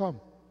says, "Come.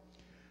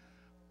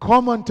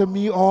 Come unto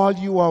me, all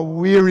you are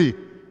weary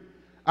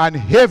and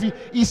heavy."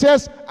 He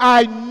says,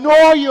 "I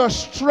know you're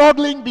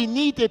struggling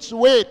beneath its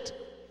weight."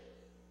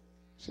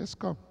 He says,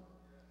 "Come."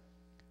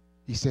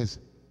 He says,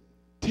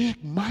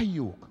 "Take my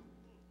yoke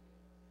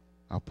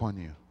upon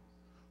you,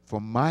 for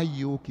my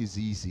yoke is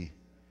easy."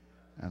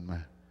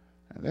 And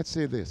let's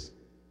say this.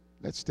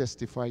 Let's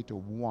testify to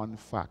one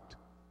fact.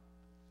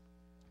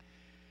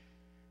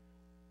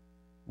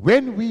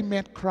 When we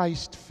met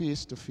Christ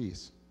face to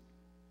face,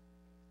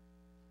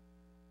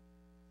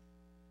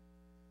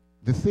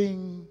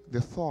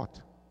 the thought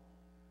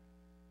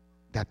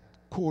that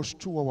coursed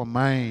through our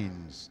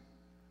minds,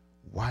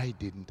 why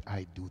didn't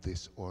I do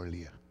this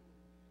earlier?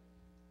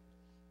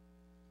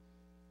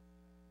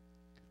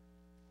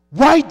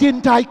 Why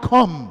didn't I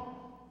come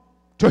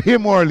to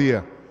him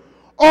earlier?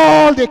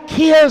 All the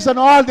cares and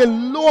all the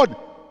load.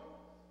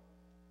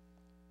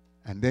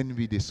 And then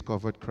we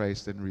discovered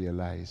Christ and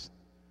realized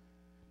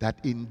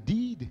that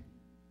indeed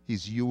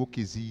his yoke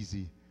is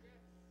easy.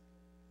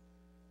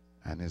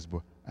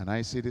 And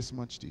I say this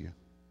much to you.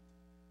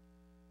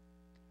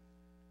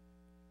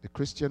 The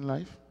Christian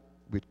life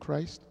with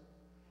Christ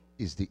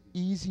is the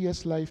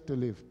easiest life to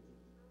live.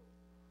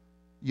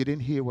 You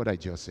didn't hear what I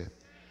just said.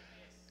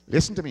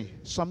 Listen to me.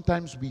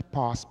 Sometimes we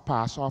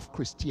pass off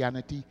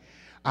Christianity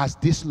as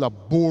this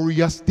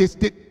laborious, this.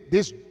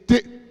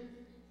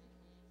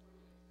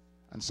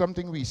 And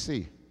something we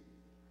say.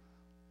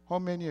 How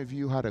many of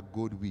you had a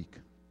good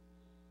week?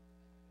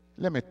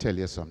 Let me tell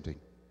you something.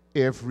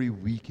 Every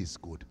week is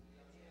good.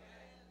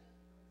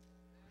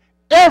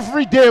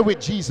 Every day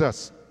with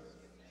Jesus.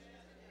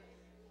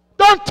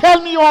 Don't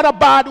tell me you had a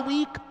bad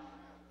week.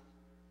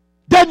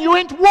 Then you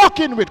ain't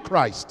walking with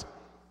Christ.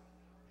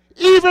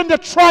 Even the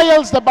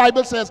trials, the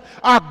Bible says,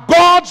 are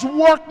God's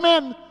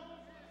workmen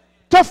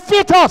to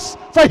fit us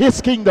for his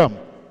kingdom.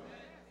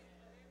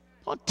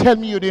 Don't tell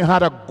me you didn't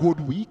have a good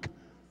week.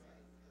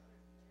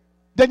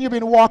 Then you've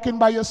been walking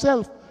by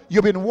yourself.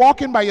 You've been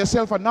walking by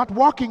yourself and not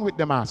walking with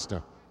the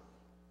Master.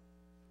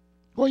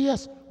 Oh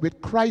yes,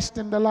 with Christ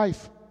in the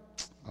life.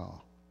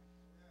 Oh.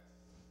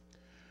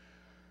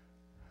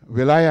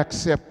 Will I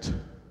accept?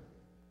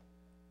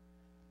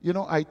 You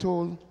know, I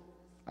told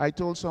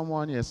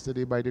someone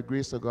yesterday, by the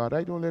grace of God,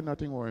 I don't let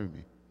nothing worry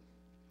me.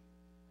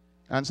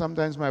 And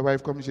sometimes my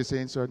wife comes, she's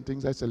saying certain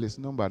things. I say,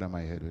 listen, don't bother my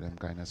head with them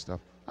kind of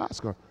stuff.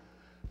 Ask her.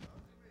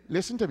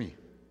 Listen to me.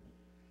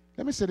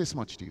 Let me say this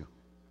much to you.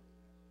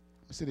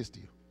 Let me say this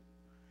to you.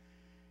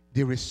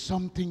 There is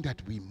something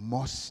that we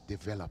must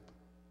develop.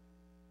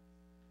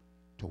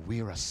 To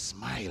wear a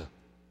smile.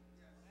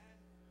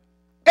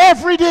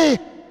 Every day.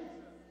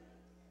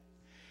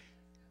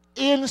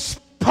 In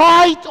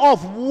spite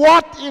of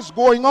what is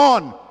going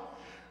on.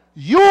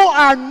 You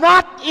are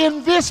not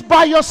in this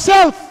by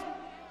yourself.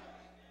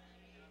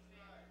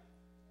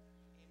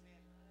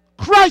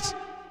 Christ.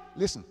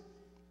 Listen.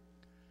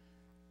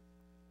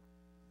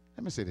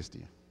 Let me say this to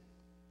you.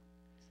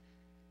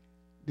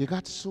 They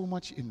got so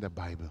much in the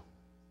Bible.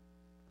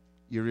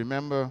 You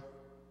remember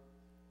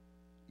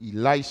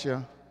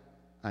Elisha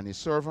and his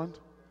servant?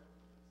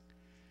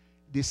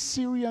 The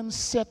Syrians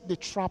set the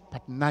trap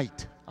at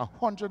night.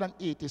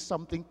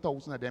 180-something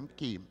thousand of them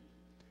came.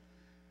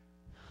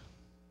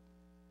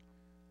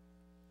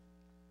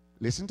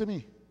 Listen to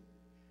me.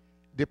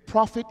 The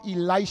prophet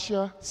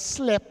Elisha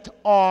slept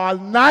all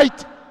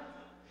night.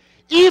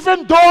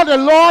 Even though the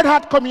Lord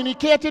had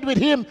communicated with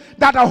him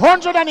that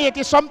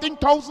 180-something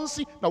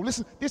thousand. Now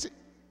listen,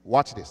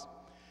 watch this.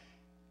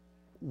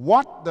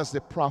 What does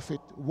the prophet,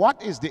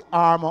 what is the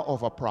armor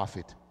of a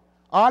prophet?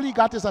 All he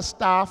got is a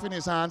staff in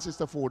his hands,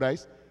 Sister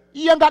Fordyce.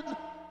 He ain't got,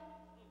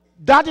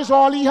 that is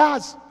all he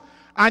has.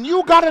 And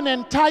you got an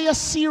entire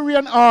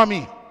Syrian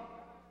army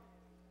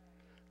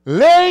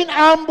laying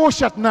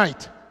ambush at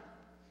night.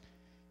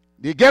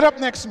 They get up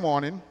next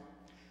morning,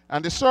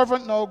 and the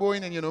servant now go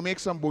in and, you know, make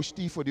some bush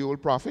tea for the old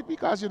prophet,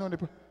 because, you know,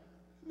 this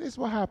is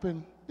what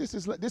happened. This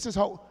is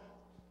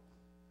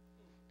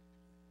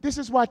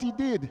what he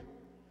did.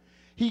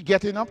 He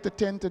getting up to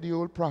tend to the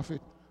old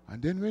prophet.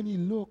 And then when he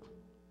looked,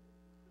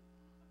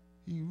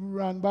 he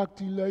ran back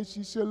to Elisha.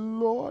 He said,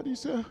 Lord, he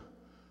said,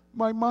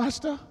 my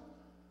master,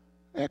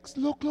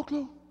 look.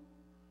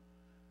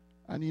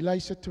 And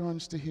Elisha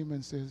turns to him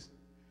and says,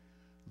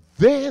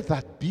 they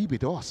that be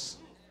with us.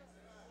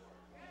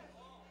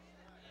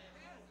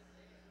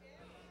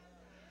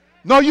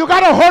 Now you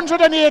got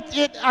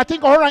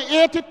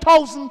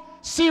 180,000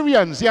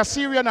 Syrians, the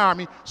Assyrian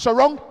army,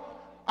 surround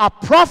a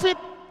prophet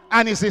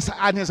and his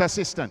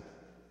assistant.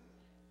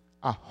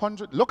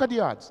 100, look at the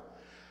odds.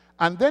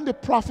 And then the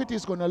prophet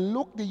is going to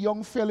look the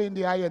young fellow in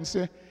the eye and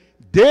say,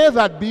 they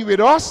that be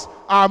with us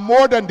are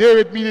more than they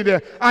with me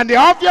there. And the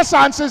obvious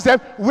answer is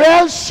that,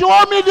 well,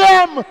 show me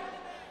them.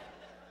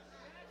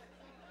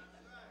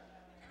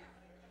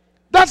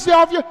 That's the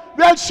obvious.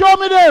 Well, show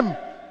me them.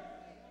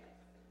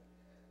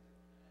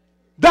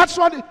 That's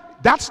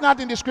not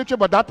in the scripture,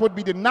 but that would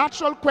be the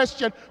natural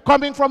question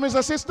coming from his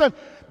assistant.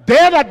 They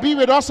that be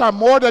with us are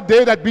more than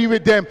they that be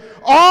with them.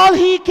 All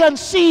he can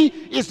see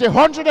is the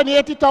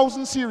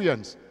 180,000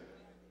 Syrians.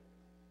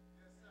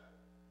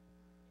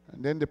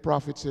 And then the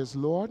prophet says,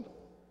 Lord,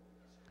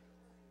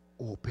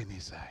 open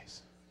his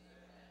eyes.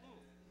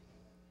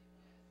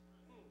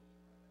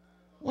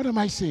 What am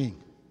I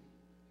saying?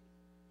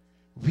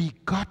 We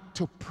got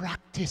to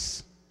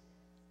practice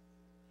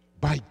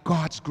by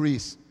God's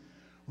grace,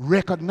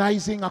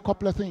 recognizing a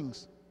couple of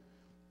things.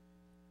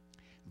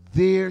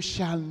 There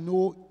shall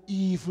no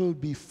evil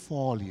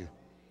befall you.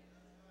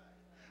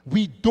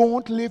 We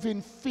don't live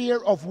in fear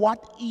of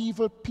what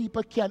evil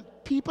people can.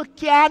 People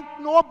can't,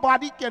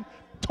 nobody can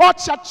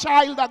touch a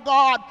child of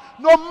God.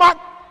 No matter.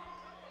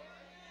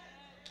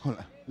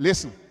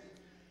 Listen.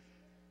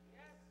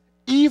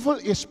 Evil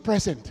is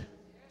present.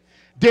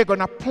 They're going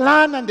to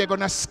plan and they're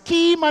going to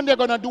scheme and they're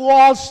going to do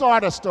all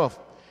sort of stuff.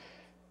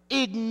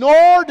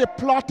 Ignore the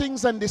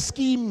plottings and the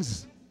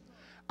schemes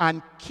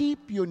and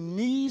keep your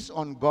knees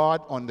on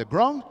God on the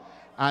ground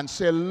and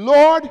say,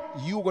 Lord,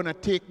 you're going to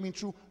take me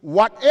through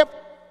whatever.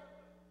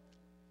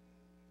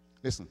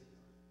 Listen.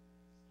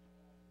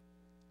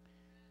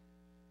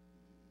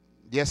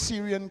 The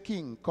Assyrian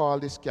king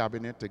called his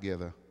cabinet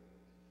together.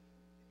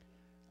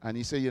 And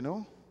he said, you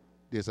know,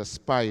 there's a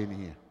spy in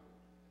here.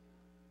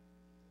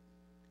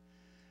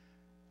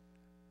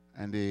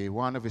 And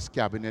one of his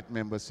cabinet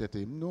members said to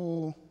him,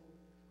 no,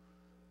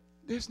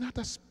 there's not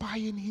a spy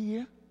in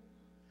here.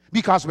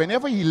 Because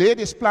whenever he laid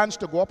his plans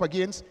to go up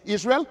against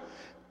Israel,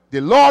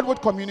 the Lord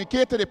would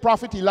communicate to the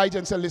prophet Elijah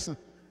and say, listen,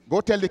 go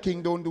tell the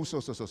king, don't do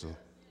so.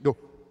 No.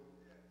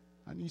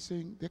 And he's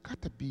saying,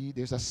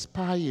 there's a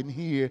spy in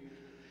here.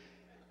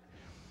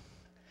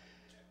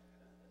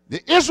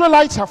 The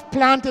Israelites have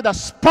planted a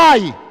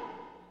spy.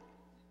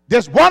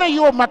 There's one of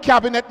your my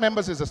cabinet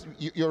members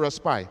you're a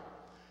spy.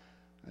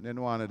 And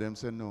then one of them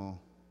said, no.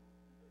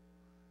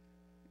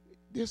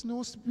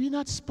 We're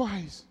not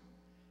spies.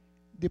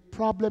 The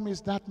problem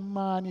is that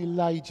man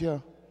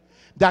Elijah,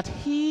 that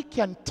he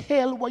can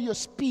tell what you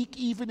speak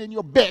even in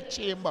your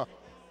bedchamber.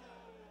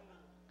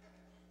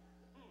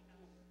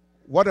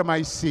 What am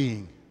I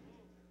saying?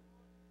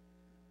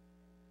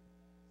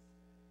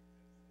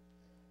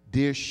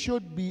 There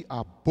should be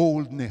a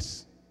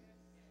boldness.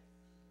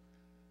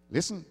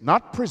 Listen,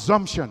 not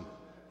presumption,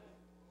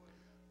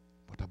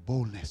 but a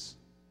boldness.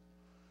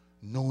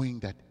 Knowing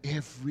that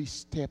every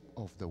step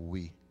of the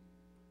way,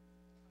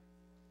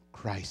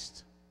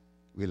 Christ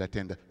will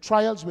attend.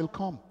 Trials will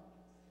come.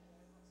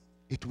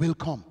 It will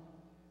come.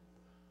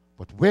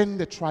 But when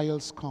the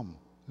trials come,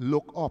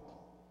 look up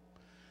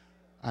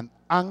and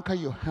anchor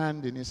your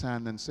hand in his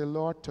hand and say,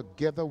 Lord,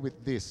 together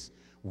with this,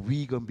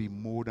 we're going to be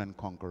more than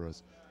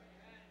conquerors.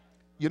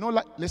 You know,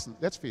 listen,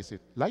 let's face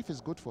it, life is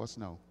good for us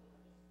now.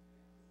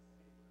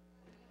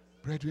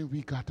 Brethren,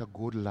 we got a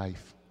good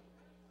life.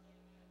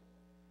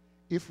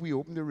 If we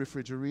open the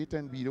refrigerator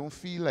and we don't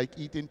feel like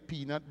eating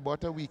peanut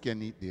butter, we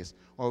can eat this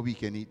or we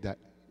can eat that.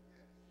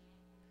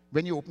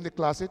 When you open the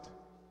closet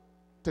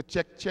to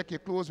check your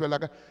clothes, well,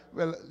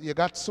 you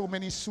got so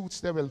many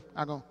suits there. Well,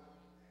 I go,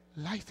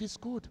 life is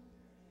good.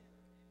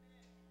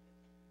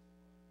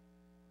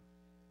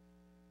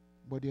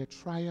 But there are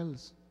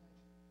trials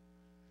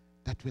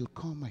that will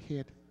come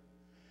ahead.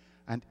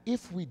 And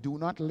if we do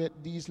not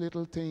let these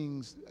little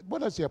things,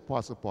 what does the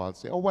Apostle Paul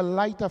say? Our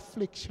light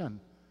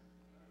affliction.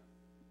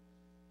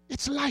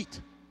 It's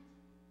light.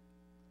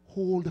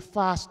 Hold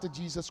fast to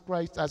Jesus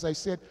Christ. As I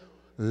said,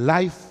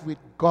 life with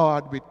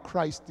God, with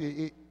Christ,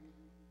 it's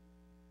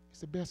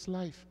the best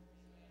life.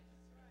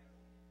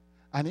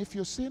 And if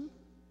you sin,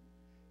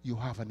 you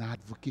have an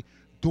advocate.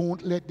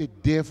 Don't let the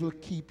devil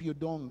keep you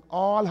down.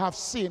 All have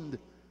sinned.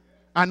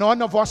 And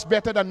none of us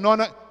better than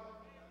none of...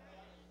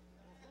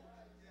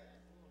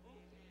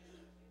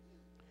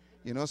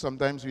 You know,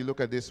 sometimes we look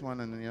at this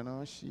one and, you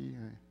know,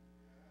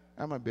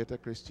 I'm a better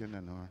Christian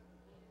than her.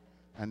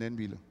 And then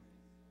we look.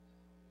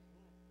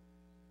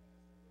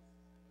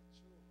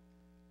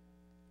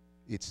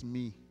 It's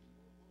me.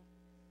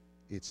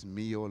 It's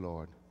me, O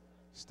Lord,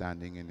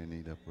 standing in the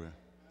need of prayer.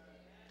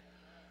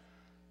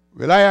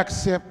 Will I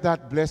accept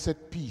that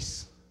blessed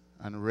peace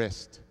and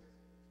rest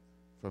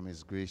from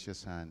his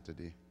gracious hand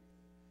today?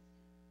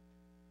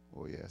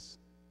 Oh, yes.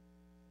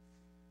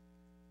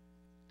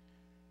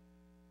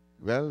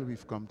 Well,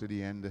 we've come to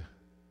the end.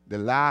 The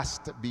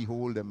last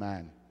beholder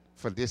man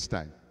for this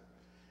time.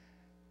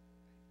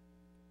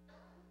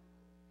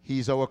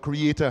 He's our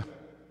creator.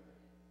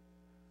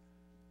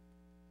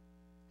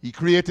 He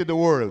created the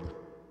world.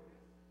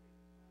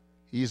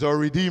 He's our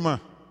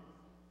redeemer.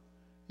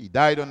 He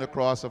died on the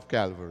cross of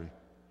Calvary.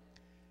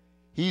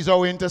 He's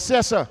our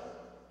intercessor.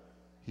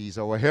 He's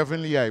our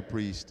heavenly high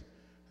priest.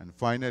 And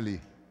finally,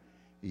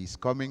 he's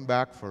coming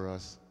back for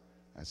us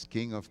as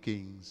King of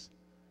Kings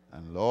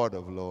and Lord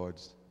of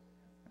Lords.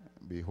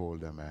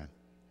 Behold a man.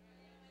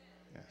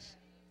 Yes.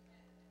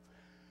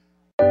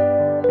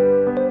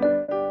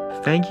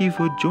 Thank you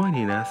for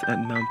joining us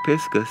at Mount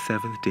Pisgah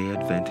Seventh-day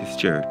Adventist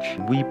Church.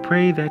 We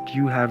pray that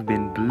you have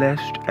been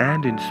blessed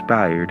and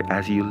inspired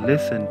as you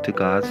listen to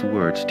God's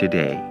words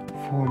today.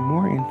 For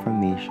more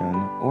information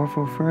or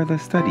for further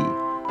study,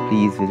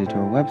 please visit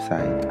our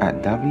website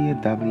at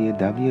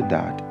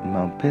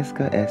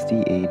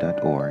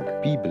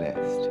www.mountpisgahsda.org. Be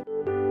blessed.